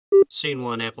Scene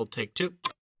 1, Apple, take 2.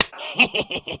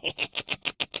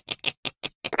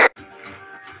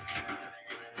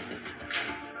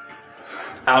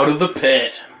 Out of the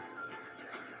pit.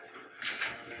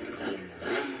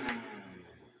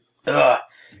 Ugh.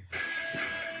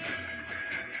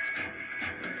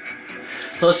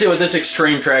 So let's see what this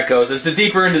extreme track goes. As the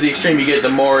deeper into the extreme you get, the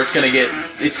more it's gonna get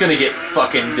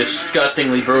fucking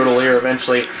disgustingly brutal here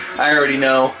eventually. I already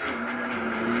know.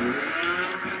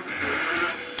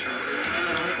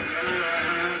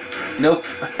 Nope.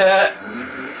 Can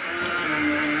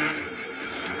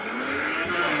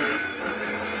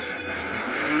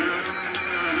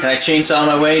I chainsaw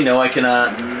my way? No, I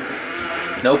cannot.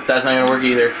 Nope, that's not gonna work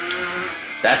either.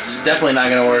 That's definitely not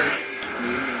gonna work.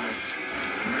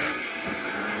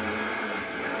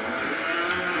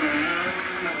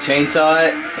 Chainsaw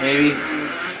it, maybe.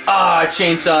 Ah, I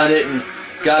chainsawed it and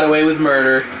got away with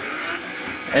murder.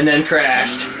 And then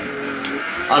crashed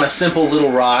on a simple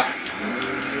little rock.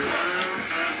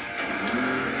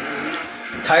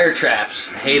 Tire traps.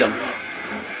 Hate them.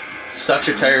 Sucks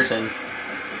your tires in.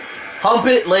 Hump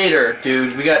it later,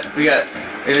 dude. We got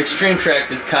an extreme track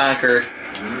to conquer.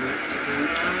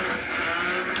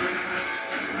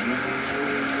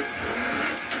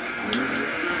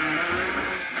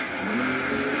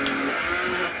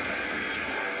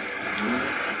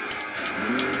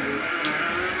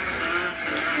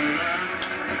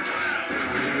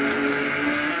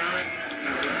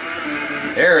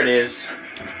 There it is.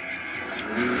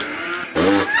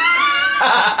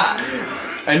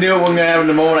 I knew it wasn't gonna happen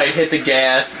the moment I hit the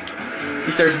gas.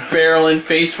 He starts barreling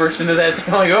face first into that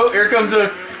thing. I'm like, oh, here comes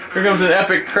an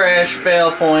epic crash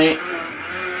fail point.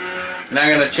 Not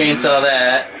gonna chainsaw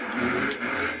that.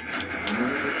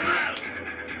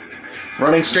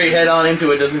 Running straight head on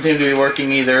into it doesn't seem to be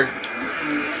working either.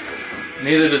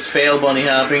 Neither does fail bunny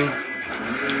hopping.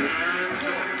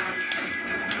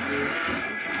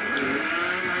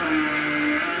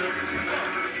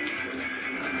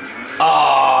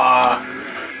 Ah.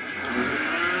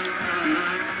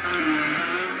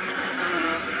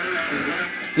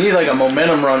 You need like a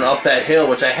momentum run up that hill,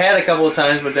 which I had a couple of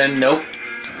times, but then nope.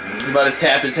 I'm about to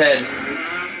tap his head.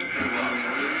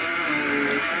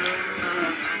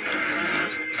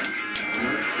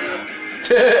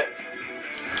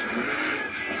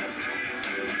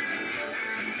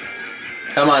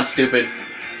 Come on, stupid.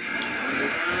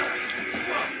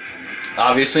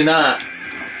 Obviously not.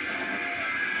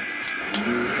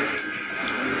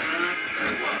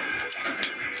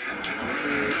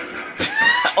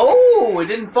 Oh, it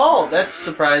didn't fall. That's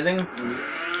surprising.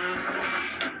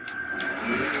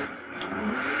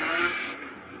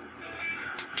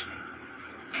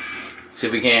 See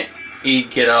if we can't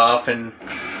get off and...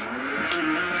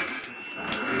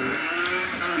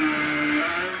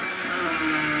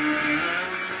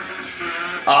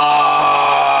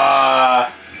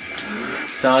 Ah,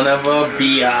 son of a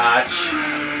biatch.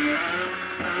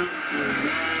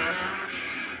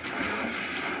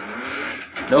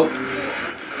 Nope.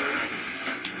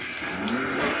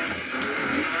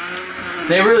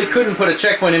 They really couldn't put a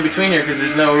checkpoint in between here because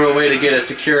there's no real way to get a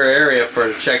secure area for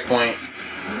a checkpoint.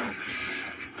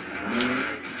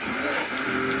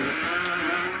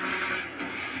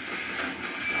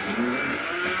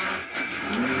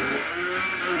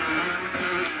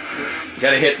 You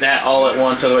gotta hit that all at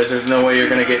once, otherwise there's no way you're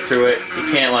gonna get through it. You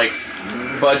can't like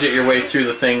budget your way through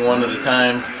the thing one at a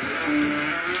time.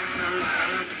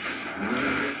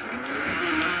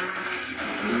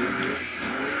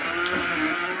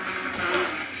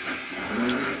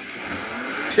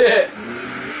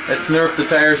 Let's nerf the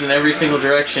tires in every single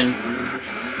direction.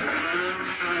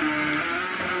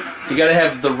 You gotta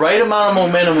have the right amount of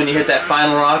momentum when you hit that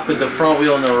final rock with the front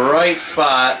wheel in the right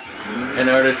spot in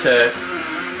order to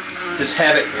just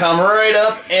have it come right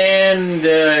up and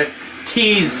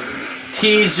tease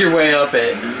your way up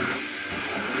it.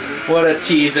 What a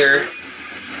teaser.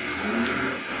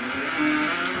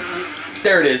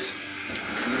 There it is.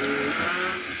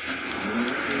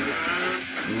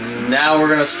 Now we're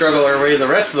gonna struggle our way the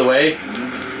rest of the way.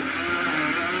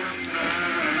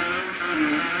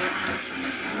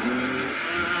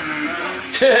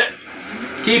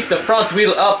 Keep the front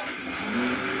wheel up.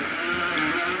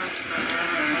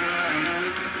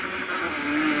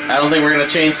 I don't think we're gonna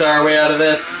chainsaw our way out of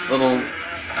this little...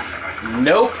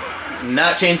 Nope.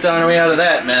 Not chainsawing our way out of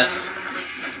that mess.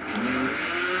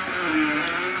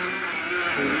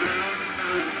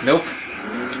 Nope.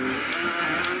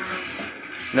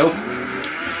 Nope.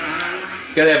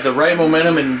 Gotta have the right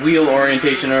momentum and wheel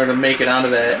orientation in order to make it onto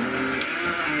that.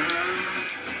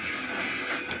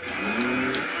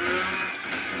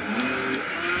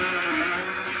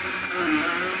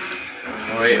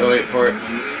 Oh wait for it.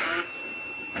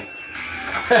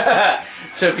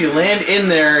 So if you land in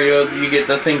there, you get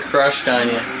the thing crushed on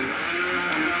you.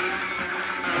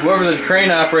 Whoever the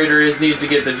crane operator is needs to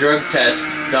get the drug test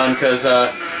done, because,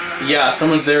 yeah,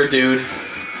 someone's there, dude.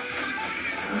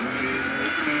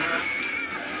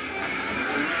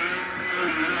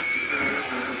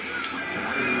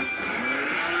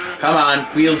 Come on,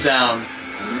 wheels down.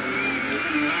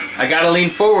 I gotta lean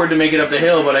forward to make it up the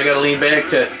hill, but I gotta lean back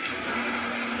to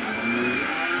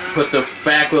put the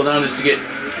back wheel down just to get,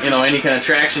 you know, any kind of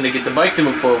traction to get the bike to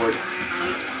move forward.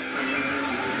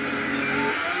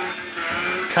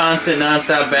 Constant,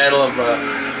 non-stop battle of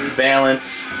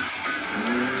balance.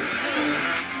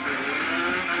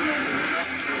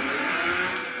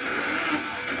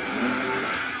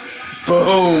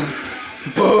 Boom!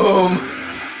 Boom!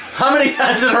 How many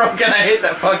times in a row can I hit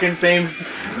that fucking same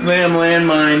damn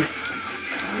landmine?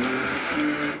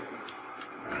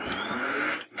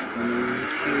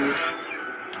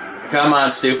 Come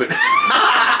on, stupid.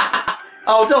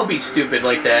 Oh, don't be stupid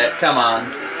like that. Come on.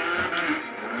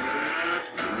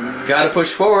 Gotta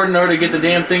push forward in order to get the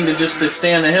damn thing to just to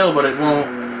stay on the hill, but it won't.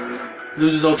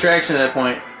 Loses all traction at that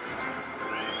point.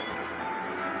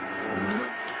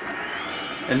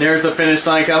 And there's the finish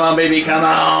line. Come on, baby. Come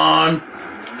on.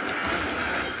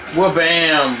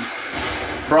 Wha-bam.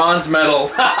 Bronze medal.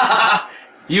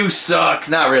 You suck.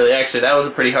 Not really, actually. That was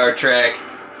a pretty hard track.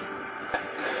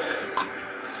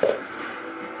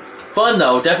 Fun,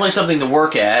 though. Definitely something to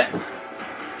work at.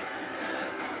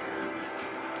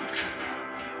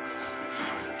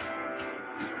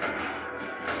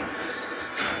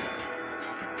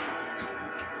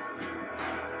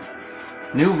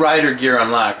 New rider gear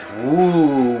unlocked.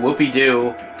 Ooh,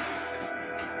 whoopee-doo.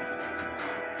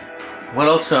 What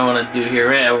else do I want to do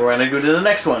here? Yeah, we're going to go to the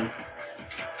next one.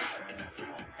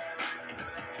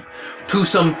 To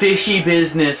some fishy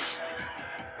business.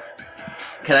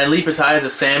 Can I leap as high as a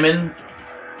salmon?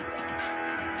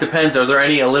 Depends. Are there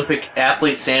any Olympic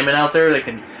athlete salmon out there that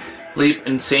can leap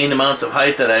insane amounts of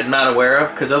height that I'm not aware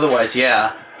of? Because otherwise,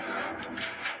 yeah.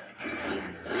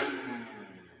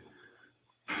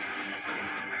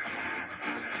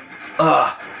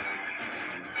 Ugh.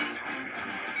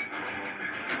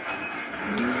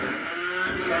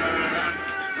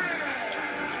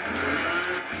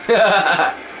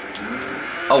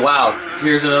 Oh wow,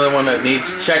 here's another one that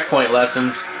needs checkpoint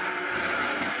lessons.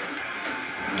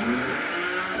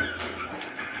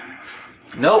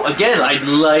 No, again, I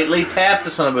lightly tapped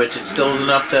the son of a bitch. It still was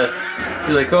enough to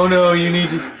be like, oh no, you need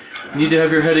to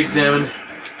have your head examined.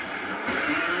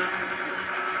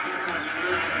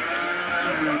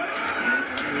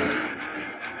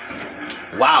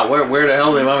 Wow, where the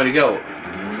hell do they want me to go?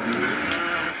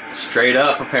 Straight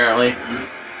up, apparently.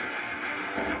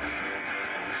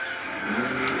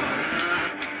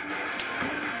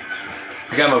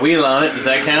 I got my wheel on it. Does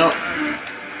that count?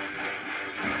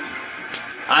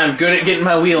 I'm good at getting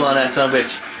my wheel on that son of a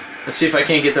bitch. Let's see if I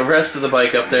can't get the rest of the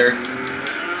bike up there.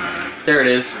 There it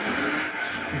is.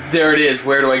 There it is.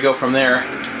 Where do I go from there?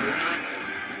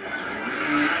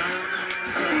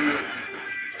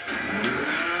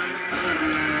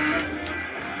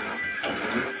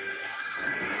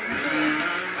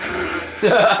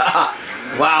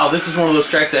 Wow, this is one of those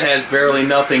tracks that has barely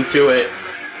nothing to it.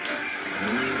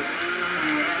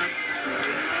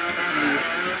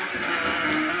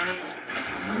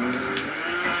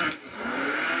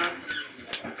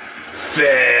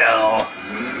 Fail.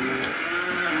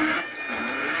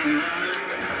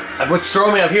 What's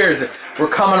throwing me off here is that we're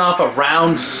coming off a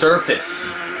round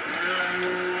surface.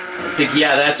 I think,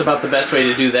 yeah, that's about the best way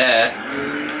to do that.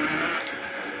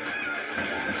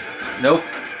 Nope.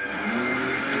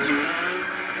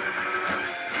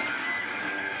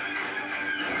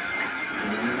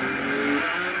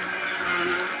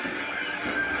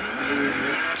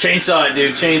 Chainsaw it,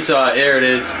 dude. Chainsaw it. There it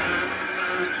is.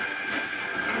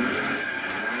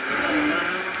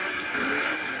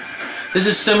 This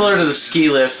is similar to the ski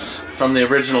lifts from the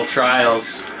original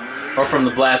Trials, or from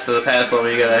the Blast of the Past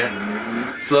level. You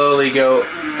gotta slowly go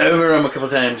over them a couple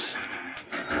times.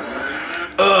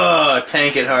 Ugh,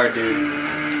 tank it hard, dude.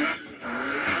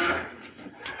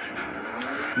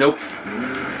 Nope.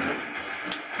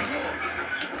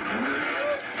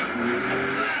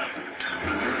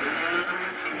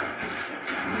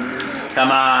 Come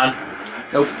on.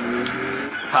 Nope.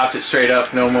 Popped it straight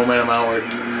up, no momentum outward.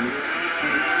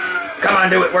 Come on,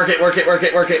 do it. Work it, work it, work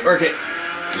it, work it, work it.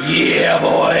 Yeah,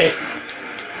 boy.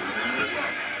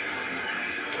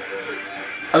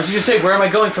 I was just gonna say, where am I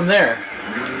going from there?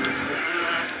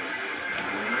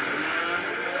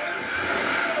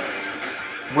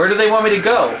 Where do they want me to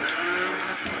go?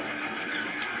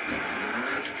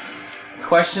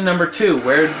 question number 2.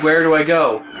 Where do I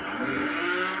go?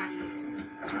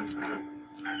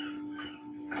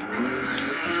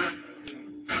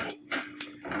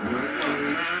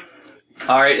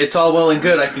 Alright, it's all well and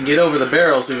good. I can get over the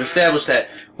barrels. We've established that.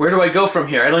 Where do I go from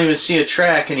here? I don't even see a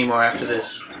track anymore after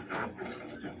this.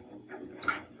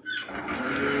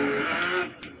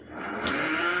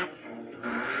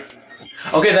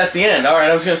 Okay, that's the end. Alright,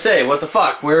 I was gonna say, what the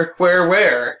fuck? Where?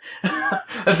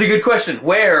 That's a good question.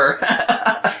 Where?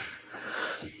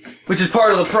 Which is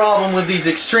part of the problem with these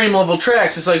extreme level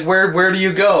tracks. It's like, where do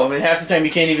you go? I mean, half the time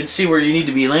you can't even see where you need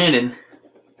to be landing.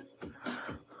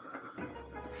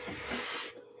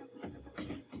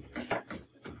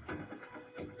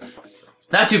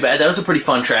 Not too bad. That was a pretty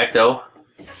fun track, though.